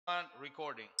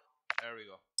Recording. There we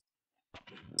go.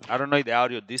 I don't know if the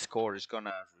audio Discord is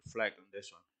gonna reflect on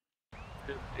this one.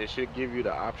 It should give you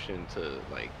the option to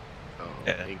like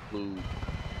include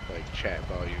like chat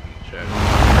volume and chat.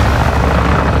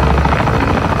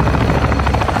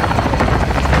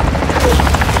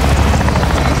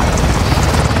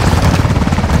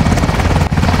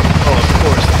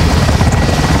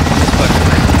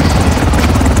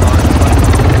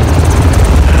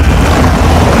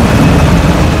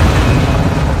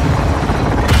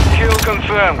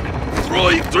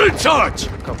 Throwing through charge!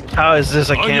 How is this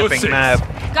a camping map?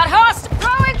 Got host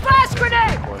throwing flash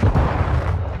grenade!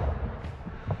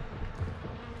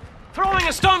 Throwing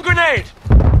a stun grenade!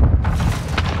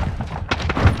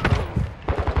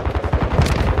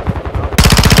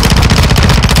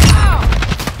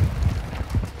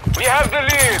 We have the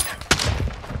lead!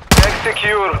 Next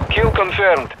secure, kill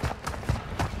confirmed.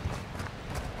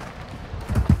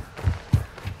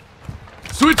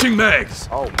 Switching mags!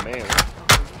 Oh man.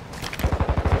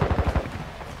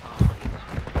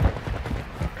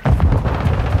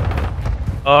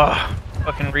 Oh,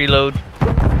 fucking reload.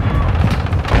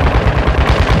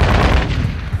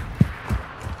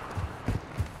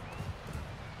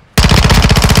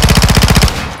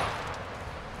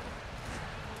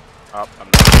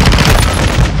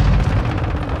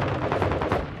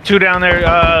 Two down there,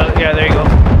 yeah, there you go. I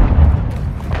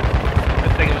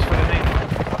think it was for the name.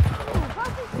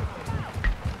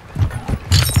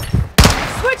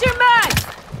 Switching mag!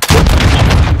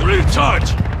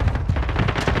 Recharge!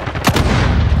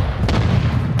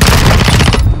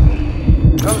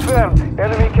 Confirmed,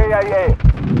 enemy KIA.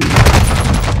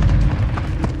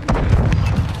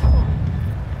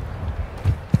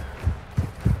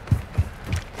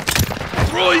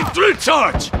 Throwing through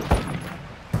charge!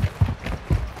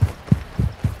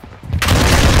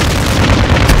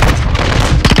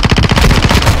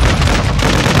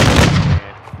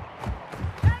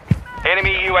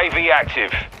 Enemy UAV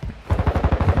active.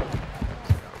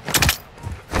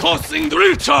 Tossing the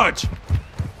recharge!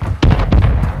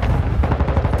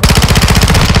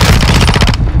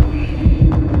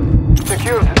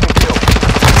 Secure the secure.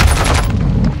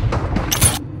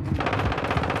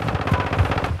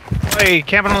 Hey,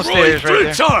 camping on the stairs right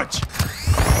there. Charge!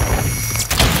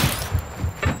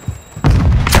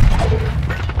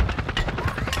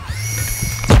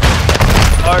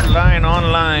 Hard line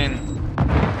online.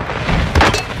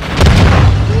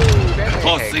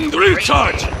 Tossing the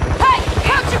recharge! Hey!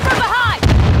 Capture from behind!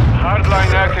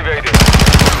 Hardline activated.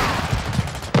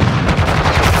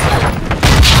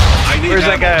 Where's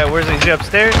that guy? Where's he? Is he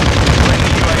upstairs?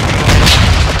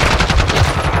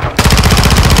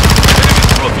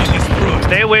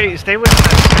 Stay away from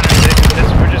that center.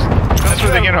 We're just, that's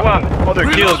where they get all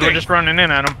their kills. We're just running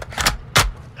in at them.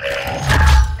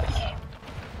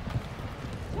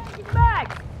 Changing mag!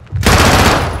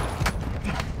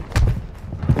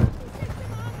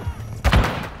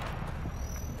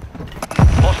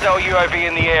 Hostile UAV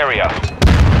in the area.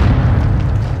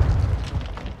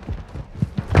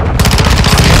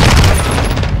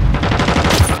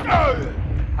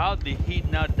 How did he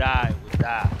not die with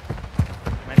that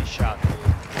many shots?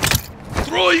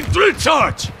 Throwing through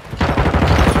charge!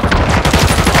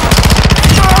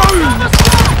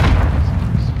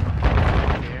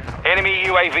 Enemy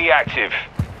UAV active.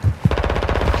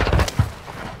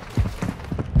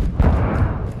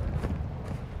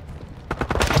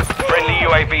 Friendly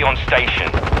UAV on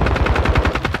station.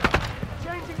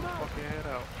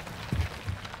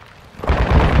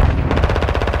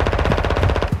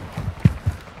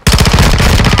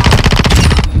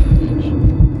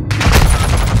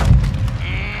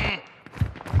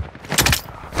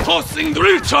 Tossing the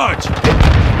recharge!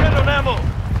 Red on ammo.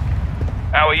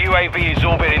 Our UAV is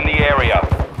orbiting the area.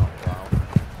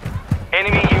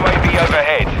 Enemy UAV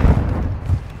overhead.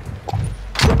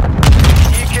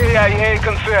 EKIA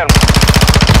confirmed.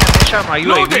 They shot my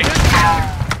UAV.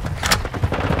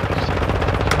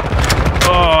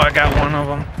 Oh, I got one of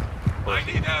them. I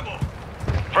need ammo!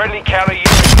 Friendly counter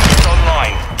UAV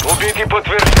online. Убейте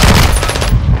подтверждение.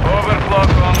 Overclock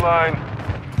online.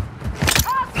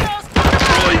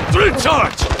 Throwing through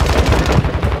charge!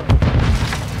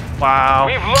 Wow.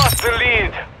 We've lost the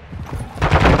lead.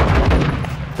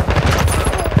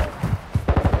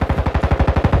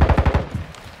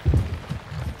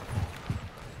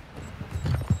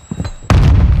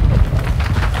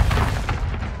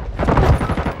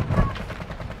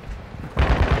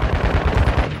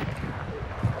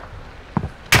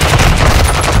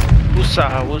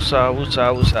 Woosah, woosah, woosah,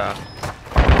 woosah.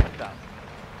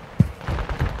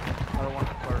 I don't want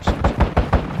to curse.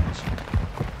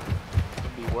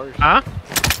 Could be worse. Huh?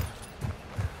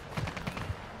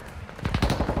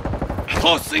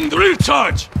 Tossing drill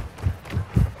charge!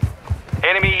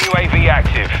 Enemy UAV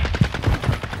active.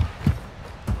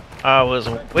 I was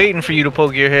waiting for you to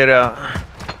poke your head out.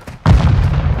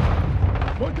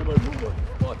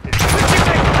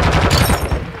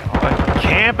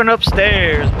 Camping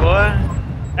upstairs, boy.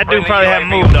 That dude probably hadn't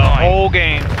moved the whole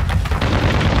game.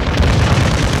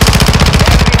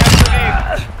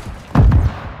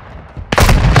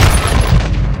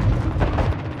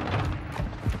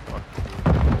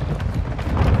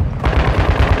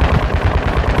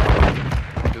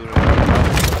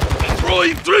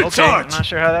 Throwing drill Okay, I'm charge! not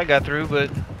sure how that got through, but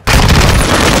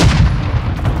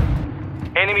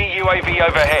Enemy UAV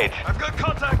overhead. I've got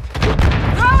contact!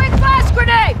 Throwing flash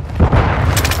grenade!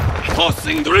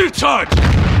 Tossing drill charge!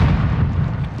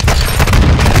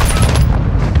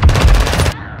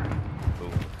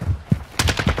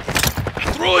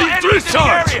 Throwing drill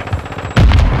charge!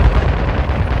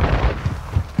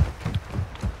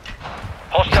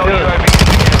 Hostile Still- UAV.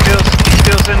 he's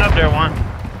still sitting up there, one.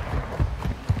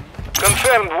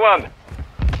 Confirmed one.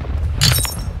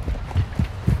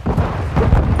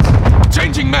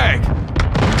 Changing mag!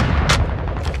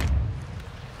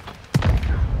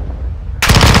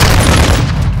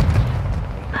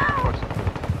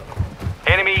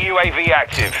 Enemy UAV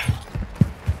active.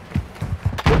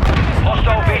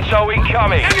 Hostile VTOL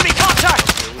incoming. Enemy contact!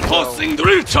 Tossing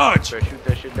drill charge! Better shoot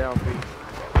that shit down, P.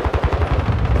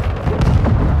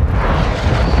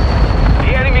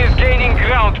 The enemy is gaining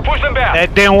ground. Push them back.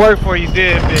 That didn't work for you,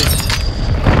 did it, bitch?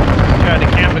 Tried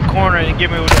to camp the corner and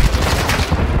get me with it.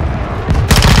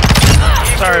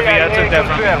 Sorry, V, I took that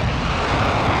from you.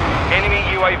 Enemy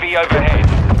UAV overhead.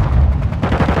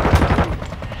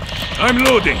 I'm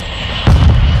loading!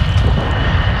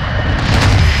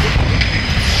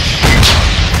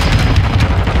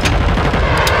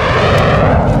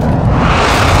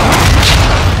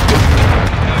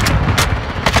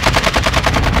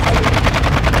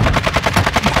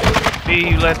 V,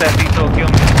 you let that VTOL kill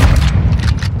me.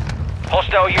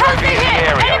 Hostile UAV Copy in the hit!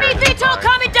 area. Enemy VTOL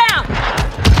coming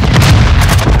down!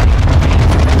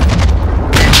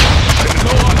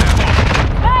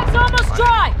 Bag's almost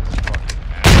dry!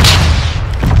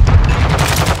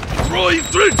 Throwing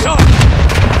drill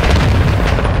charge!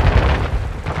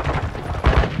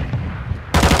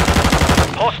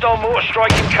 Hostile mortar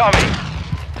strike incoming.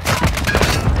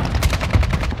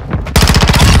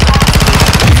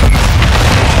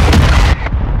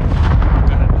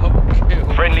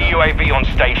 Friendly UAV on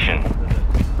station.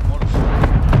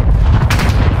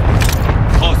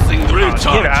 Tossing drill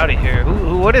charge! Get out of here.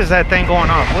 What is that thing going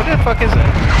off? What the fuck is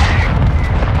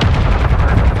it?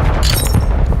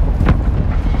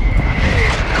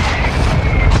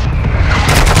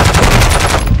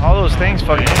 All those things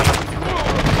fucking...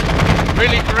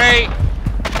 Really great.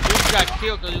 You got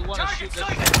killed because you want to shoot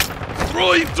this.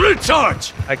 Throwing drill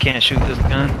charge! I can't shoot this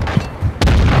gun.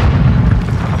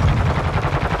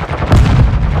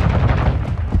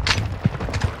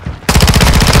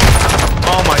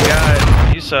 Oh my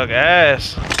god, you suck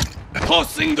ass.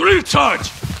 Tossing drill charge!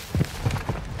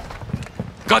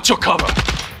 Got your cover!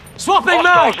 Swapping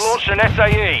Hostiles mags! launched an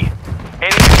SAE.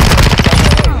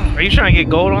 Enemy Are you trying to get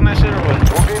gold on that shit or what?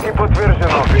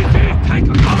 Take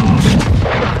a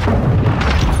cover!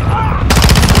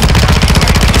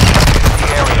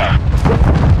 area.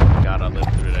 God, I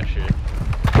lived through that shit.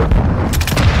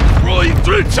 Throwing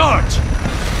drill charge!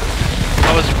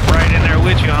 I was right in there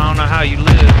with you. I don't know how you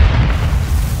live.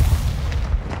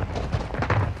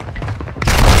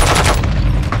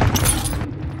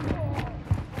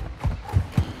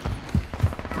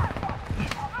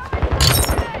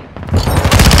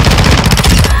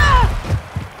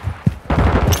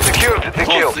 Secured the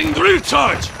kill. Tossing drill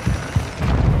charge!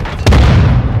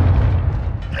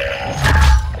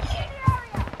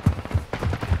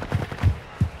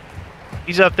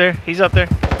 He's up there. He's up there.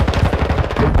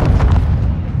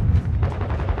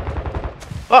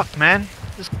 Fuck, man.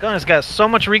 This gun has got so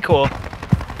much recoil.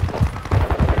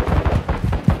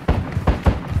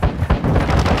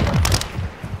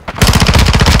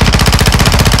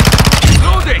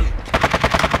 Loading!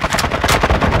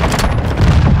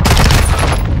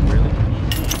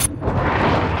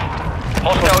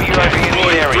 Hostile UAV in the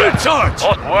Throwing drill area. charge!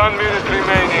 1 minute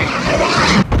remaining.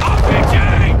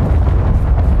 RPG!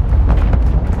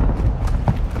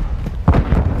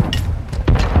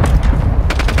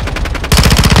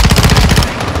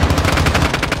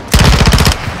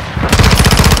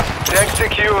 Deck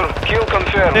secure. Kill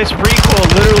confirmed. This recoil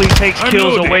literally takes I'm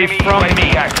kills loading. away Enemy from UAV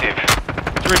me. active.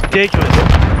 It's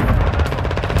ridiculous.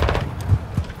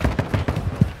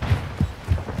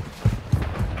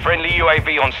 Friendly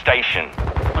UAV on station.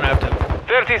 I'm gonna have to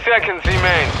 30 seconds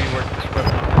remain. Rework this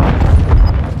weapon.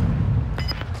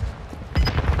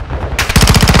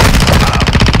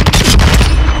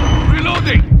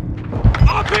 Reloading!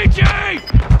 RPG!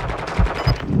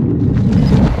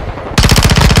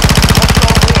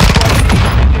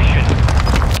 Position.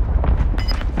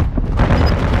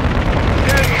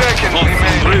 10 seconds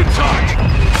remain. Recharge!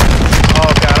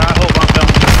 Oh god, I hope I'm done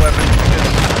with this weapon.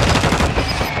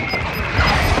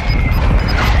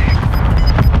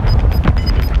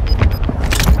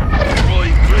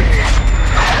 Deploying bridge.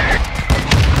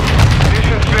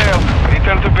 Mission failed.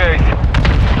 Return to base.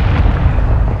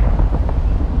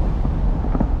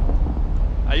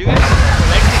 Are you guys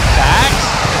collecting tags?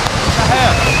 What the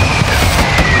hell?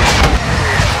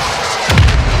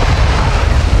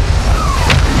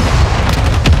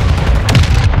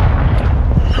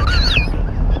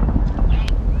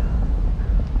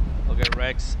 Okay,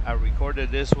 Rex, I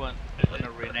recorded this one. I'm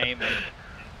gonna rename it.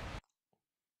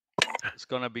 It's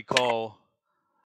gonna be called